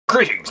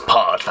Greetings,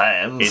 pod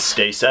fans. It's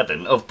day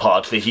 7 of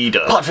Pod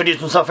Fajita. Pod videos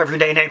himself every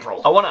day in April.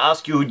 I want to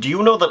ask you, do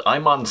you know that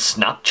I'm on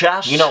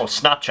Snapchat? You know,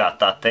 Snapchat,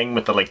 that thing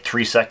with the like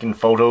 3-second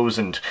photos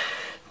and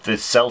the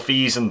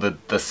selfies and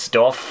the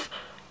stuff.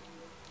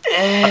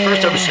 At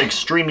first I was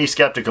extremely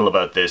skeptical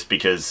about this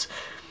because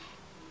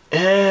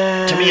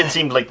to me it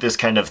seemed like this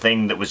kind of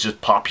thing that was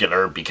just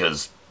popular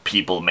because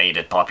people made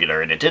it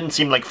popular, and it didn't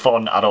seem like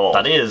fun at all.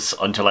 That is,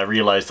 until I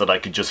realized that I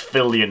could just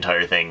fill the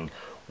entire thing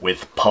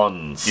with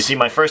puns. You see,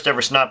 my first ever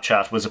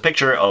Snapchat was a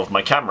picture of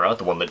my camera,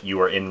 the one that you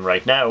are in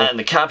right now, and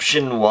the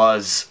caption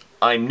was,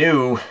 "I'm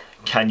new,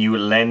 can you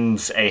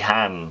lens a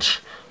hand?"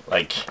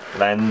 Like,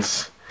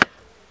 lens,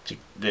 you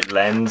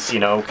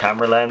know,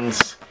 camera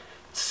lens.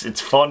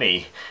 It's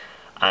funny,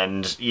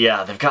 and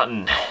yeah, they've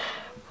gotten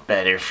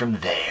better from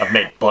there. I've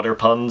made butter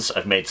puns,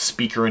 I've made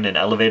speaker in an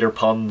elevator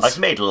puns, I've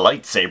made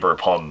lightsaber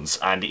puns,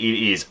 and it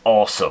is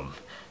awesome.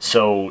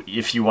 So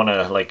if you want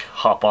to like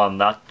hop on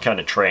that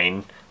kind of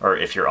train, or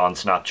if you're on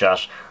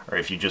Snapchat, or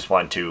if you just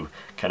want to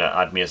kind of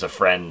add me as a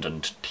friend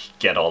and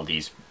get all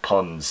these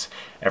puns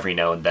every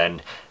now and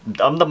then,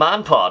 I'm the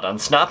man pod on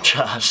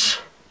Snapchat.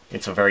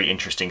 It's a very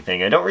interesting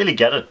thing. I don't really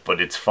get it, but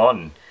it's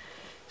fun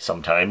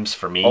sometimes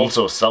for me.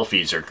 Also,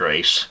 selfies are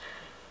great.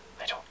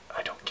 I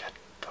don't get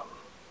them.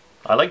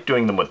 I like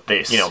doing them with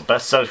this. You know,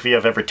 best selfie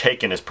I've ever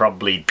taken is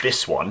probably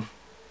this one.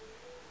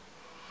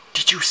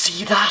 Did you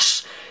see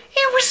that?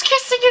 He was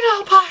kissing an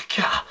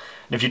alpaca!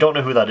 And if you don't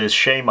know who that is,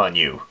 shame on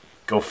you.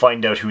 Go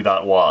find out who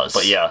that was.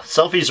 But yeah,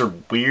 selfies are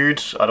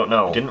weird. I don't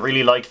know. I didn't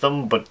really like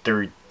them, but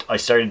I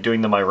started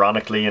doing them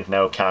ironically and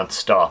now can't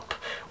stop.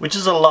 Which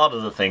is a lot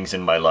of the things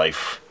in my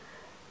life.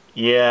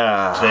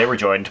 Yeah. Today we're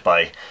joined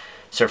by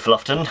Sir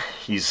Fluffton.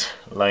 He's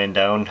lying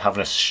down,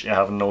 having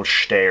an old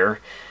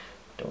stare.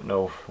 Don't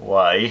know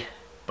why,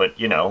 but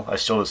you know, I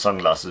stole his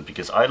sunglasses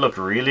because I look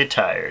really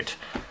tired.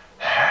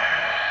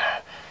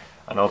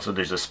 And also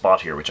there's a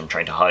spot here which I'm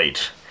trying to hide.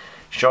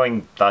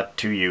 Showing that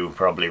to you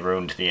probably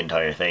ruined the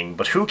entire thing,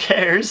 but who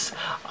cares?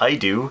 I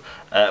do.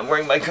 I'm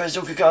wearing my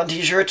Kazuka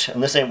t-shirt,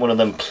 and this ain't one of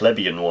them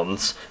plebeian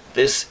ones.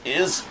 This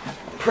is a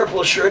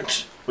purple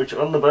shirt, which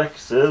on the back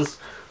says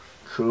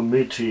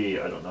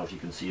committee. I don't know if you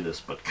can see this,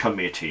 but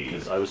committee.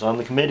 Because I was on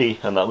the committee,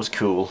 and that was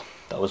cool.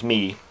 That was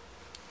me.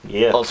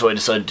 Yeah. Also, I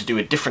decided to do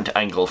a different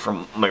angle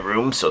from my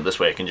room, so this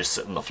way I can just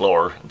sit on the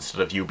floor,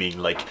 instead of you being,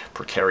 like,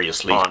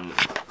 precariously on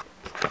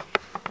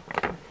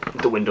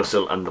the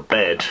windowsill and the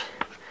bed,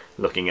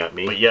 looking at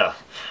me. But yeah,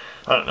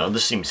 I don't know,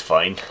 this seems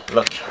fine.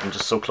 Look, I'm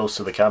just so close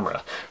to the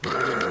camera.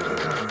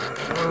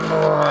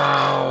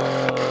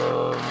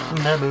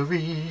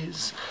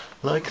 Memories,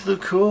 like the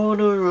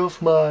corner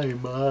of my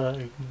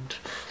mind.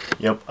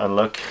 Yep, and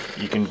look,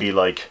 you can be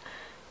like,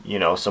 you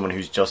know, someone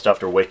who's just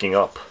after waking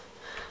up.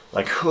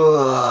 Like,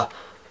 you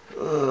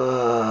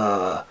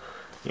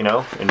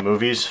know, in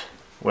movies,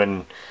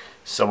 when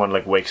someone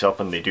like wakes up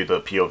and they do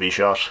the POV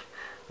shot,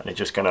 and it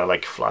just kind of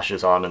like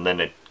flashes on, and then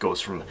it goes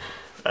from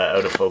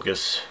out of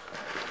focus,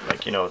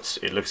 like, you know,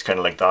 it looks kind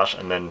of like that,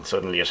 and then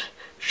suddenly it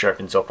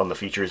sharpens up on the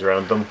features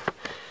around them.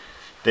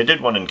 They did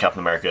one in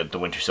Captain America, the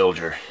Winter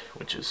Soldier,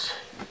 which is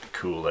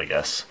cool, I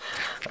guess.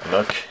 And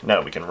look,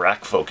 now we can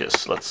rack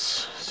focus.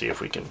 Let's see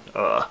if we can,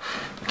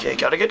 okay,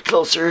 gotta get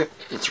closer.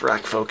 It's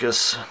rack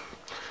focus.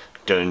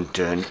 Dun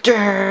dun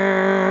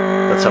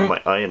dun. Let's have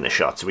my eye in the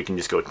shot so we can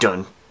just go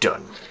dun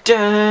dun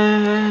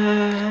dun.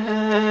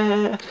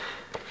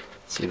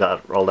 See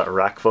that, all that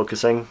rack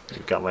focusing?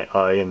 You've got my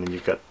eye, and then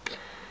you've got,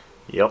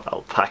 yep,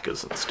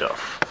 alpacas and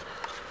stuff.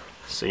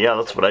 So yeah,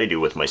 that's what I do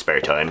with my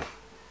spare time.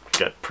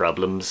 Got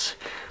problems,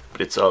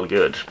 but it's all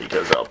good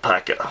because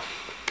alpaca.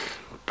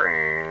 What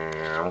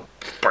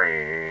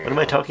am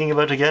I talking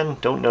about again?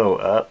 Don't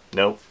know.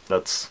 Nope,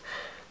 let's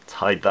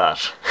hide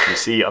that. You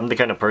see, I'm the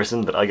kind of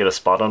person that I get a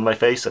spot on my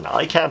face and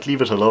I can't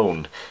leave it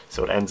alone,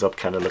 so it ends up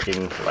kind of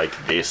looking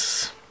like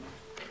this.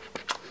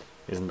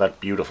 Isn't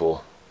that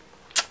beautiful?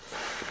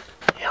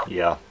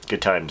 Yeah,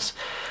 good times.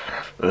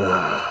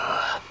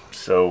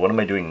 So what am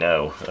I doing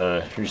now?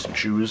 Here's some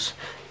shoes.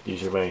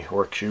 These are my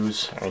work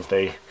shoes. Aren't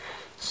they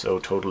so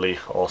totally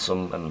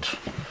awesome and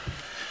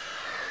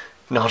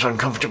not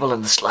uncomfortable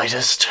in the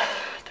slightest?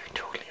 They're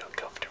totally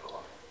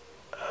uncomfortable.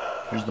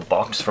 Here's the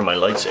box for my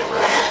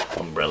lightsaber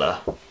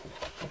umbrella.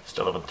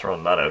 Still haven't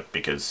thrown that out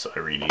because I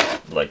really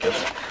like it,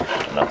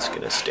 and that's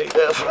gonna stay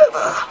there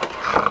forever.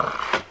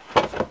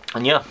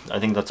 And yeah, I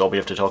think that's all we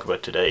have to talk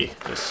about today.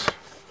 This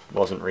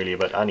wasn't really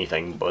about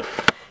anything, but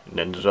it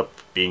ended up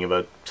being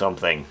about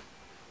something.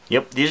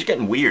 Yep, these are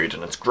getting weird,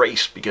 and it's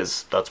great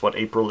because that's what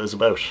April is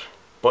about.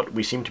 But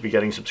we seem to be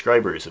getting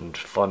subscribers and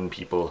fun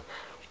people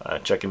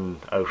checking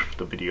out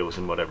the videos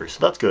and whatever, so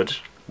that's good.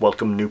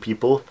 Welcome new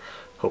people,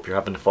 hope you're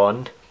having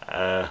fun.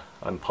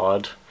 I'm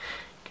Pod,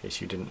 in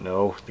case you didn't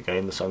know, the guy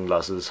in the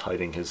sunglasses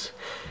hiding his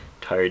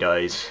tired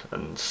eyes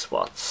and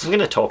spots. I'm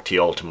gonna talk to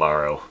you all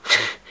tomorrow.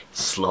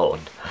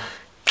 Sloan.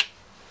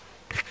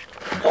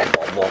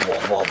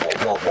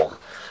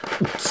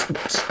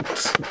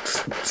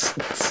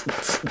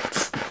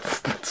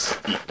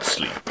 Eat,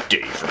 sleep,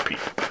 day for Pete.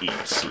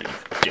 Eat, sleep,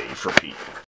 day for Pete.